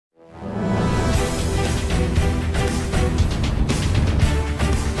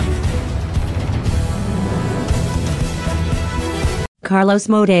Carlos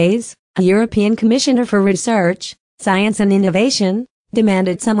Moedas, a European Commissioner for Research, Science and Innovation,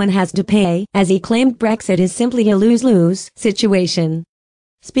 demanded someone has to pay, as he claimed Brexit is simply a lose-lose situation.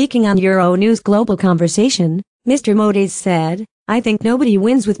 Speaking on Euronews Global Conversation, Mr. Moedas said, "I think nobody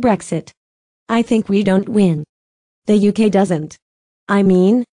wins with Brexit. I think we don't win. The UK doesn't. I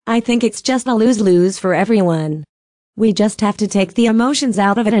mean, I think it's just a lose-lose for everyone. We just have to take the emotions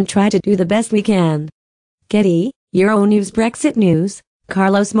out of it and try to do the best we can." Getty, Euronews Brexit News,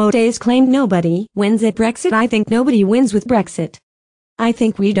 Carlos Moedas claimed nobody wins at Brexit. "I think nobody wins with Brexit. I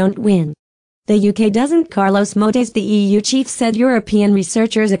think we don't win. The UK doesn't." Carlos Moedas, the EU chief, said European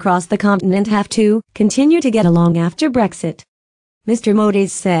researchers across the continent have to continue to get along after Brexit. Mr.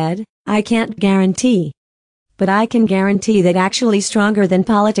 Moedas said, "I can't guarantee. But I can guarantee that actually stronger than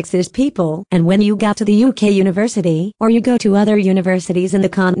politics is people. And when you go to the UK university, or you go to other universities in the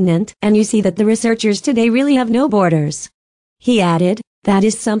continent, and you see that the researchers today really have no borders." He added, "That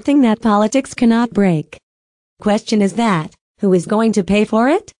is something that politics cannot break. Question is that, who is going to pay for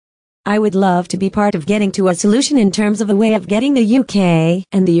it? I would love to be part of getting to a solution in terms of a way of getting the UK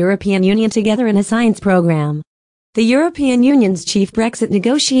and the European Union together in a science program." The European Union's chief Brexit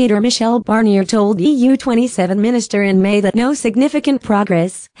negotiator Michel Barnier told EU 27 minister in May that no significant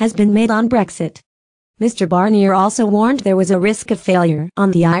progress has been made on Brexit. Mr. Barnier also warned there was a risk of failure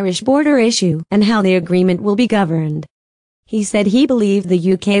on the Irish border issue and how the agreement will be governed. He said he believed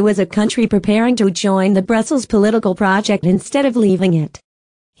the UK was a country preparing to join the Brussels political project instead of leaving it.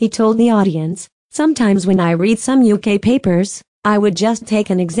 He told the audience, "Sometimes when I read some UK papers, I would just take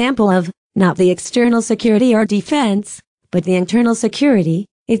an example of, not the external security or defense, but the internal security.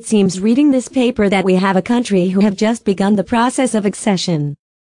 It seems reading this paper that we have a country who have just begun the process of accession.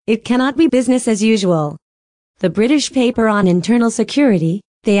 It cannot be business as usual." The British paper on internal security,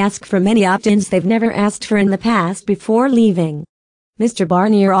 they ask for many opt-ins they've never asked for in the past before leaving. Mr.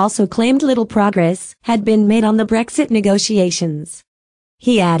 Barnier also claimed little progress had been made on the Brexit negotiations.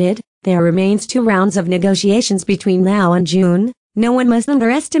 He added, "There remains 2 rounds of negotiations between now and June. No one must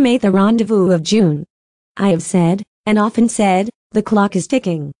underestimate the rendezvous of June. I have said, and often said, the clock is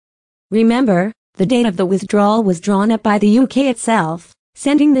ticking. Remember, the date of the withdrawal was drawn up by the UK itself,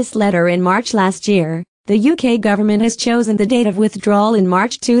 sending this letter in March last year. The UK government has chosen the date of withdrawal in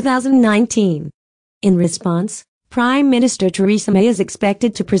March 2019. In response, Prime Minister Theresa May is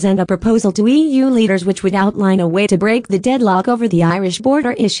expected to present a proposal to EU leaders which would outline a way to break the deadlock over the Irish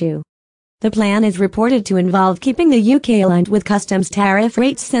border issue. The plan is reported to involve keeping the UK aligned with customs tariff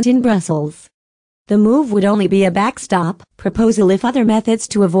rates set in Brussels. The move would only be a backstop proposal if other methods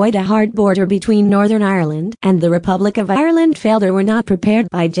to avoid a hard border between Northern Ireland and the Republic of Ireland failed or were not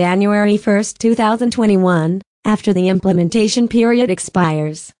prepared by January 1, 2021, after the implementation period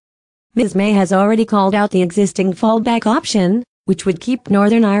expires. Ms. May has already called out the existing fallback option, which would keep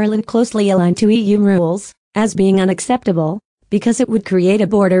Northern Ireland closely aligned to EU rules, as being unacceptable, because it would create a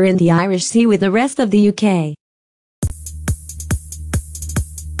border in the Irish Sea with the rest of the UK.